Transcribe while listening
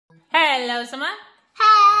Hello, Somma.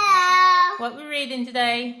 Hello. What we reading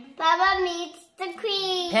today? Peppa meets the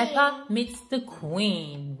Queen. Peppa meets the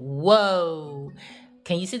Queen. Whoa!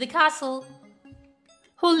 Can you see the castle?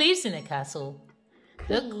 Who lives in the castle?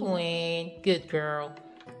 The Queen. Good girl.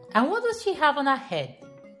 And what does she have on her head?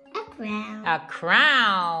 A crown. A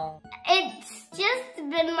crown. It's just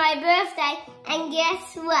been my birthday, and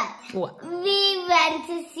guess what? What? We went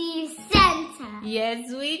to see Santa. Yes,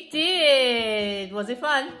 we did. Was it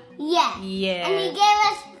fun? Yeah. Yeah. And he gave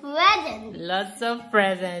us presents. Lots of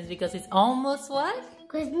presents because it's almost what?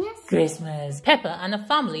 Christmas? Christmas. Peppa and her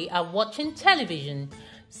family are watching television.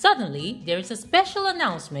 Suddenly, there is a special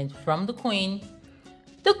announcement from the Queen.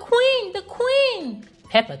 The Queen! The Queen!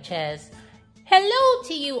 Peppa cheers. Hello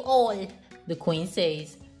to you all, the Queen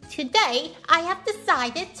says. Today, I have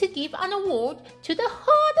decided to give an award to the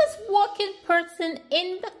hardest working person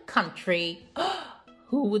in the country.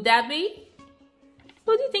 Who would that be?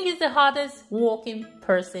 Who do you think is the hardest working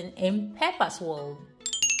person in Peppa's world?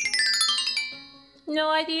 No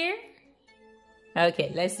idea?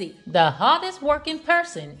 Okay, let's see. The hardest working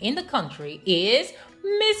person in the country is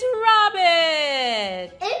Miss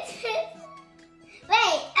Rabbit.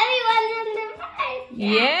 Wait, everyone's in the front.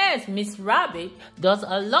 Yes, Miss Rabbit does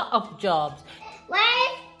a lot of jobs.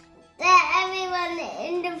 Why is everyone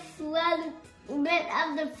in the front bit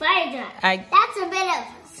of the fire truck? That's a bit of a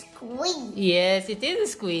squeeze. Yes, it is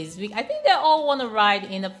a squeeze. I think they all want to ride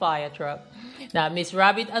in a fire truck. Now, Miss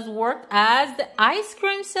Rabbit has worked as the ice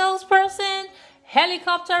cream salesperson,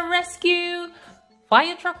 helicopter rescue,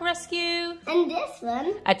 fire truck rescue. And this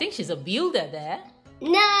one? I think she's a builder there.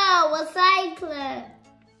 No, recycler.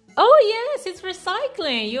 Oh, yes, it's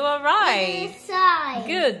recycling. You are right.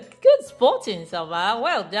 Good spotting, Somma.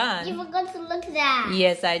 Well done. You forgot to look at that.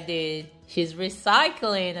 Yes, I did. She's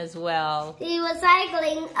recycling as well. She's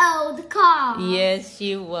recycling old cars. Yes,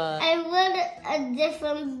 she was. I read a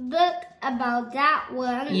different book about that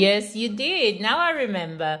one. Yes, you did. Now I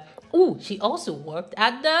remember. Oh, she also worked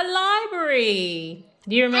at the library.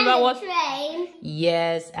 Do you remember and what? the train.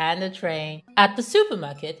 Yes, and the train. At the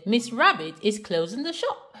supermarket, Miss Rabbit is closing the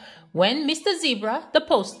shop when Mr. Zebra, the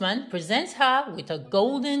postman, presents her with a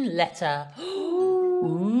golden letter.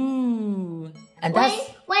 Ooh. And why is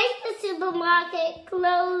the supermarket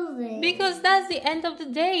closing? Because that's the end of the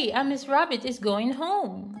day and Miss Rabbit is going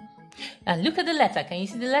home. And look at the letter. Can you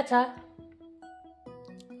see the letter?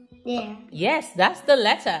 Yeah. Yes, that's the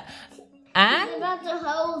letter. And she's about to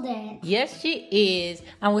hold it. Yes, she is.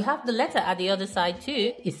 And we have the letter at the other side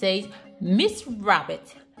too. It says, Miss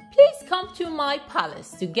Rabbit, please come to my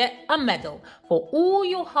palace to get a medal for all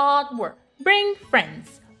your hard work. Bring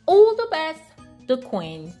friends. All the best, the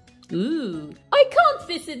Queen. Ooh, I can't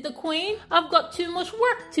visit the Queen. I've got too much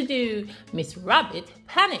work to do. Miss Rabbit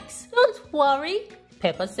panics. Don't worry,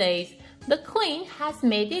 Peppa says. The Queen has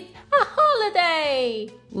made it a holiday.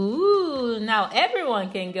 Ooh, now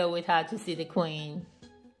everyone can go with her to see the Queen.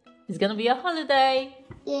 It's gonna be a holiday.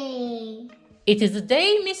 Yay. It is the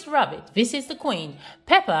day Miss Rabbit visits the Queen.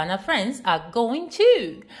 Peppa and her friends are going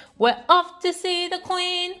too. We're off to see the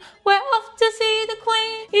Queen. We're off to see the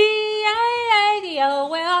Queen. E-I-A-D-O.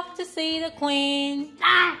 We're off to see the Queen.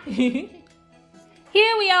 Ah.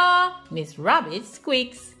 Here we are. Miss Rabbit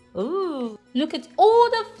squeaks. Ooh, look at all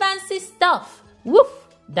the fancy stuff. Woof,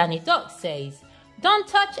 Danny Dog says. Don't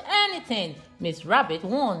touch anything, Miss Rabbit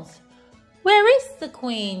warns. Where is the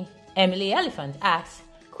Queen? Emily Elephant asks.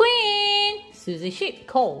 Queen, Susie Sheep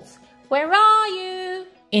calls. Where are you?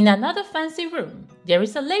 In another fancy room, there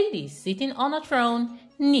is a lady sitting on a throne,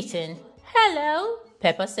 knitting. Hello,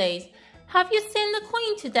 Peppa says. Have you seen the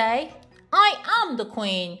Queen today? I am the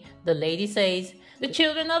Queen, the lady says. The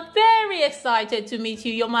children are very excited to meet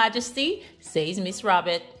you, Your Majesty, says Miss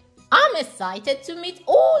Rabbit. I'm excited to meet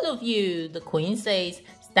all of you, the Queen says,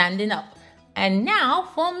 standing up. And now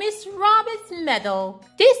for Miss Rabbit's medal.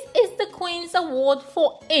 This is the Queen's award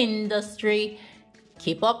for industry.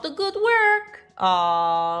 Keep up the good work.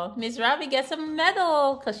 Aww, Miss Rabbit gets a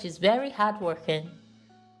medal because she's very hardworking.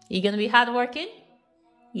 You gonna be hardworking?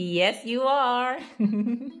 Yes, you are.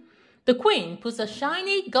 The Queen puts a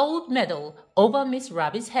shiny gold medal over Miss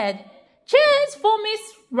Rabbit's head. Cheers for Miss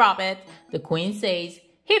Rabbit, the Queen says.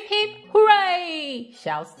 Hip hip hooray,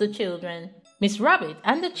 shouts the children. Miss Rabbit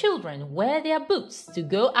and the children wear their boots to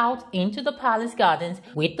go out into the palace gardens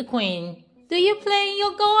with the Queen. Do you play in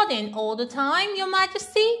your garden all the time, Your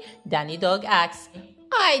Majesty? Danny Dog asks.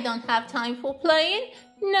 I don't have time for playing.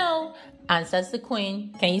 No, answers the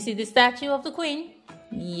Queen. Can you see the statue of the Queen?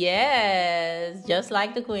 Yes, just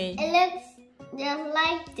like the Queen. It looks just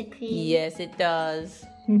like the Queen. Yes, it does.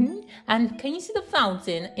 And can you see the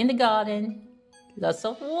fountain in the garden? Lots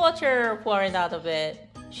of water pouring out of it.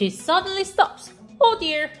 She suddenly stops. Oh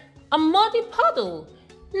dear, a muddy puddle.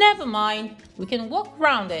 Never mind, we can walk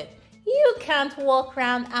round it. You can't walk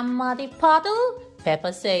round a muddy puddle,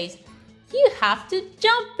 Peppa says. You have to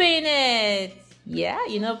jump in it. Yeah,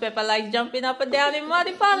 you know Peppa likes jumping up and down in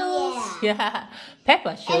muddy puddles. Yeah.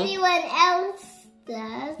 Peppa shows. Everyone else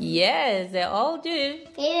does. Yes, they all do.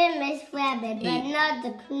 Even Miss Rabbit, but not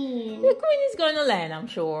the Queen. The Queen is going to learn, I'm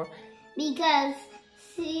sure. Because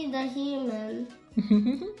she's a human.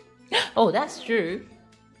 Oh, that's true.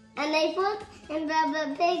 And I thought in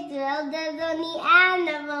Peppa Pig world there's only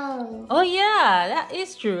animals. Oh yeah, that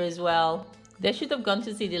is true as well. They should have gone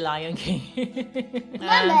to see the Lion King.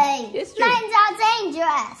 Mommy, it's true. lions are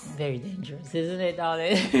dangerous. Very dangerous, isn't it,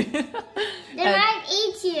 darling? They might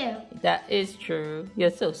eat you. That is true.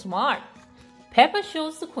 You're so smart. Peppa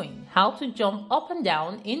shows the Queen how to jump up and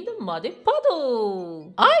down in the muddy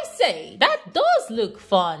puddle. I say, that does look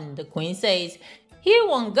fun, the Queen says. Here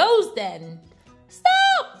one goes then.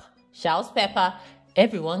 Stop! Shouts Peppa.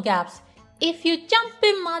 Everyone gasps. If you jump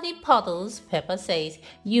in muddy puddles, Peppa says,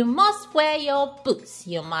 you must wear your boots,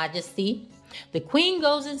 Your Majesty. The Queen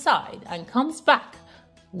goes inside and comes back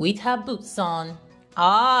with her boots on.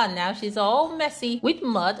 Ah, now she's all messy with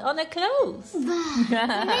mud on her clothes. You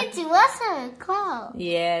need to wash her clothes.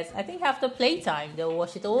 Yes, I think after playtime they'll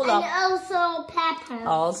wash it all up. And also Peppa.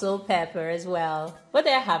 Also Pepper as well. But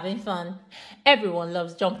they're having fun. Everyone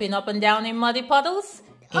loves jumping up and down in muddy puddles.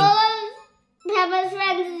 All Peppa's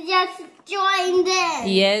friends just joined in.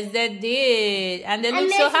 Yes, they did. And they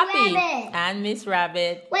look so happy. Rabbit. And Miss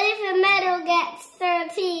Rabbit. What if the metal gets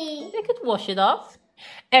dirty? They could wash it off.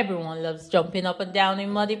 Everyone loves jumping up and down in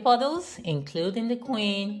muddy puddles, including the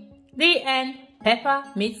Queen. The end.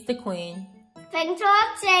 Peppa meets the Queen. Thanks for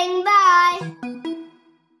watching. Bye.